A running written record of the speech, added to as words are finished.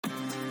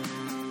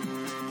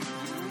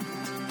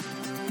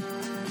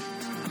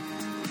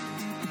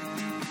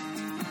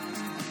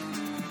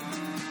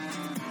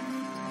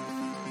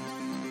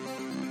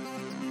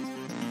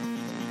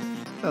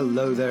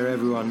Hello there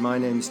everyone, my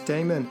name's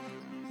Damon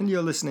and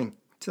you're listening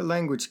to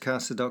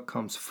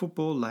LanguageCaster.com's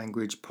Football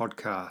Language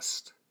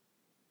Podcast.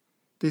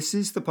 This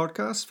is the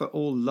podcast for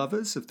all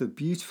lovers of the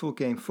beautiful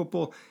game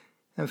football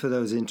and for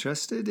those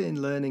interested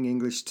in learning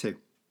English too.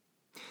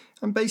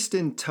 I'm based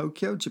in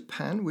Tokyo,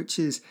 Japan, which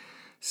is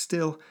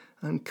still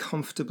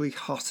uncomfortably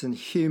hot and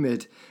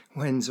humid.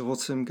 When's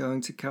autumn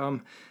going to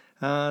come?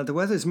 The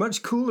weather's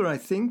much cooler, I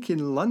think,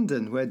 in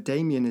London, where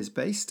Damien is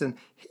based, and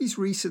he's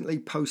recently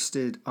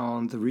posted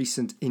on the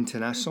recent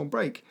international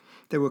break.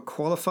 There were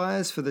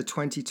qualifiers for the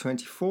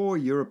 2024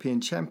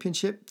 European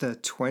Championship, the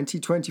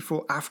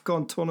 2024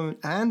 AFCON tournament,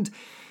 and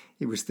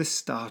it was the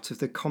start of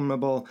the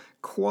CONMEBOL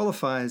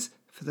qualifiers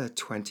for the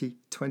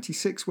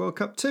 2026 World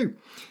Cup too.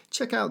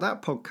 Check out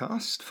that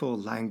podcast for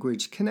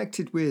language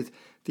connected with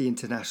the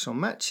international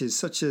matches,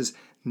 such as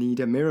Need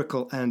a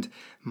Miracle and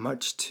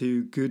Much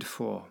Too Good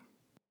For.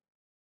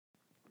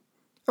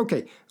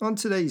 Okay, on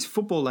today's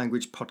Football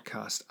Language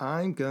Podcast,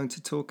 I'm going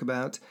to talk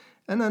about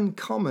an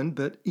uncommon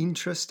but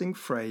interesting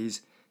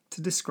phrase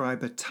to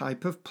describe a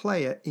type of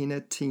player in a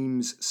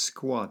team's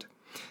squad.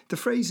 The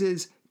phrase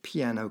is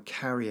piano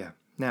carrier.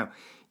 Now,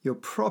 you're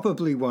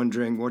probably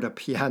wondering what a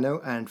piano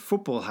and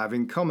football have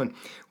in common.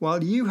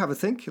 While you have a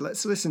think,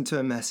 let's listen to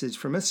a message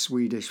from a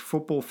Swedish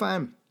football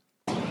fan.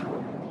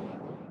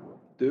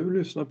 Du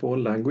lyssnar på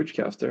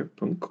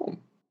languagecaster.com.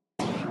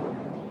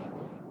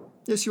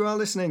 Yes, you are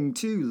listening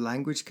to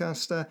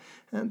LanguageCaster,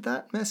 and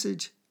that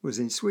message was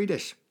in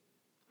Swedish.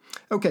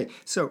 Okay,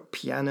 so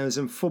pianos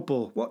and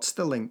football, what's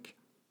the link?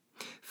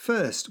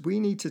 First, we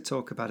need to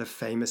talk about a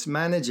famous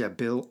manager,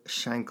 Bill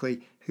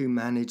Shankly, who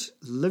managed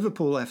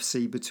Liverpool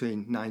FC between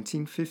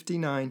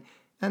 1959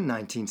 and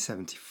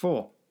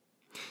 1974.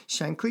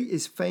 Shankly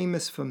is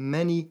famous for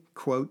many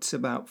quotes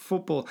about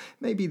football.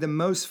 Maybe the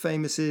most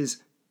famous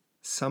is,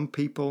 "Some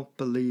people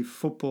believe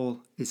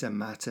football is a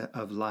matter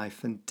of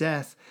life and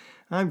death.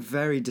 I'm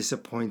very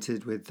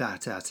disappointed with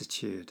that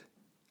attitude.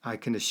 I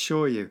can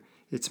assure you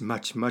it's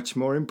much, much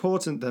more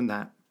important than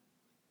that."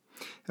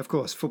 Of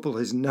course, football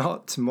is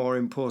not more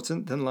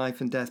important than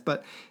life and death,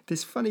 but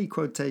this funny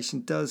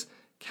quotation does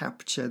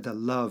capture the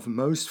love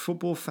most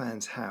football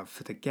fans have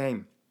for the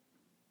game.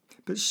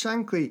 But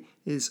Shankly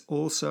is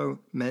also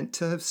meant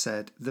to have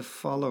said the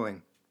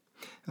following: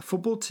 a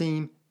football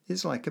team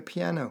is like a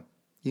piano.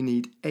 You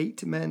need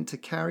 8 men to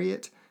carry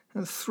it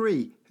and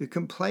 3 who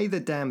can play the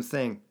damn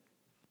thing.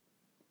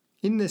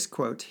 In this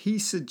quote, he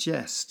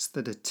suggests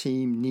that a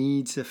team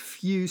needs a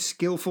few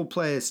skillful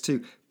players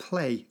to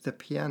play the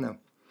piano.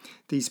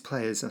 These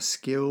players are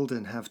skilled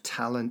and have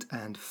talent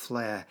and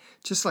flair,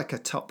 just like a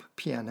top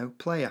piano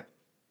player.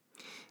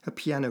 A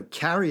piano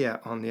carrier,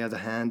 on the other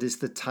hand, is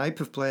the type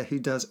of player who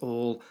does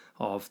all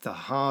of the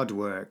hard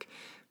work.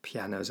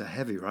 Pianos are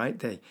heavy, right?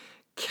 They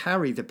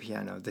carry the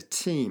piano, the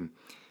team,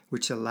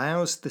 which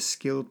allows the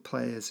skilled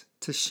players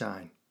to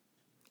shine.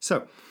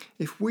 So,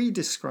 if we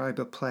describe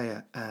a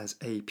player as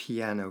a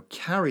piano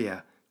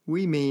carrier,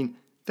 we mean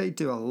they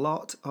do a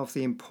lot of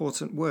the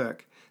important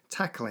work,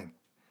 tackling,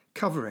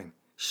 covering,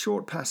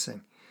 short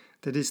passing,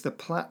 that is the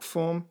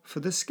platform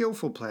for the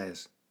skillful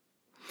players.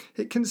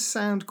 It can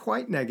sound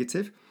quite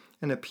negative,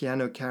 and a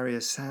piano carrier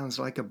sounds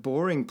like a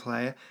boring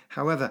player.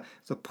 However,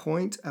 the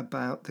point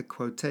about the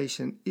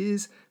quotation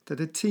is that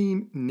a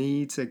team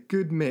needs a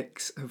good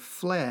mix of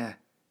flair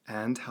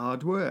and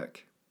hard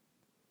work.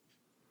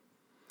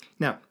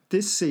 Now,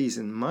 this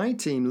season, my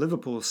team,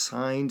 Liverpool,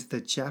 signed the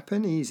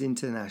Japanese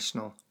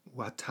international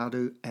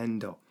Wataru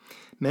Endo.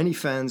 Many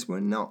fans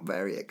were not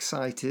very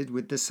excited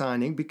with the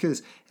signing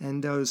because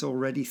Endo's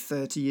already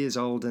 30 years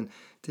old and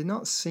did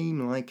not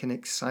seem like an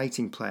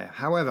exciting player.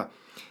 However,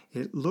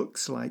 it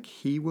looks like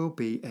he will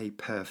be a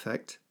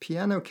perfect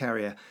piano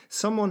carrier,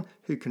 someone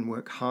who can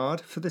work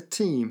hard for the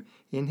team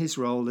in his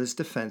role as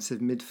defensive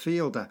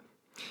midfielder.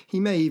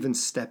 He may even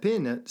step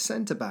in at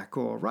centre-back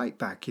or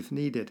right-back if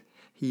needed.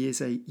 He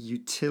is a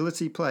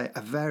utility player,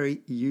 a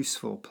very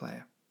useful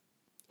player.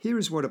 Here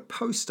is what a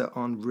poster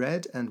on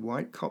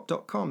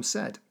redandwhitecop.com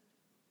said.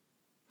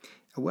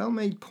 A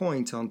well-made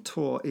point on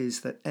tour is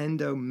that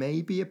Endo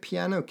may be a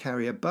piano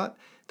carrier, but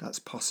that's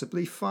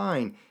possibly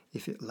fine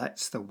if it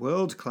lets the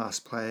world-class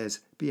players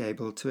be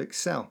able to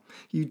excel.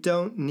 You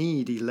don't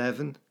need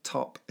 11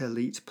 top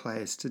elite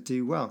players to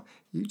do well.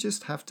 You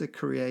just have to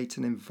create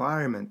an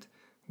environment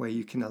where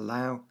you can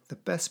allow the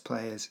best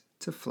players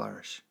to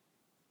flourish.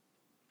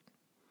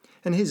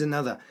 And here's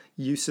another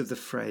use of the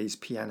phrase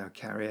piano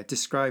carrier,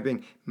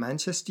 describing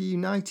Manchester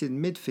United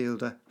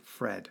midfielder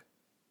Fred.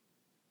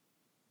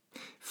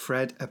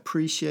 Fred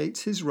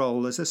appreciates his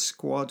role as a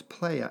squad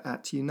player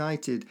at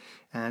United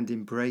and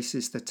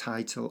embraces the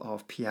title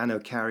of piano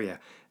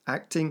carrier,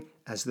 acting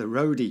as the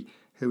roadie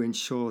who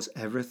ensures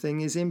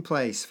everything is in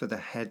place for the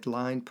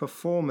headline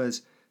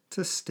performers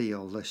to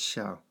steal the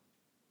show.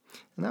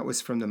 And that was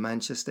from the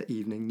Manchester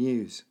Evening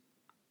News.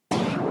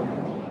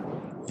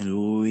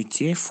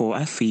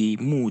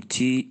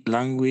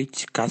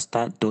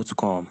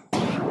 LanguageCaster.com.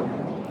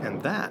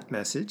 And that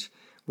message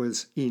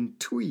was in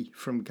Twi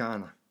from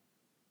Ghana.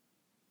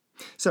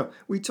 So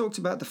we talked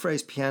about the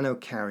phrase piano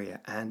carrier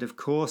and, of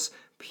course,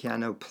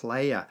 piano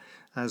player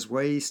as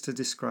ways to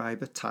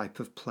describe a type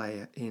of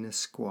player in a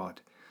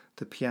squad.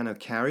 The piano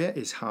carrier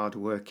is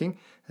hard-working,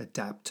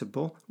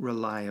 adaptable,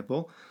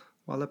 reliable,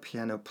 while a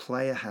piano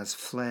player has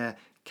flair,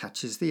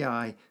 catches the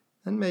eye,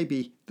 and may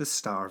be the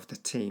star of the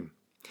team.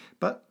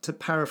 But to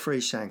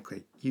paraphrase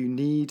Shankly, you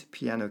need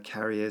piano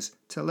carriers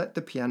to let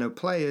the piano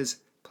players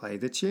play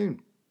the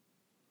tune.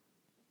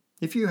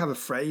 If you have a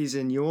phrase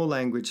in your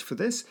language for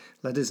this,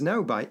 let us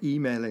know by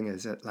emailing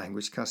us at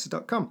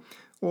languagecaster.com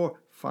or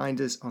find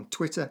us on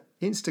Twitter,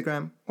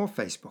 Instagram or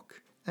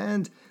Facebook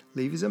and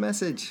leave us a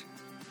message.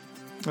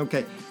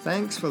 Okay,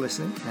 thanks for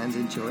listening and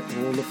enjoy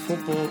all the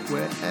football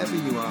wherever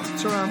you are.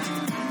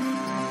 Ta-ra!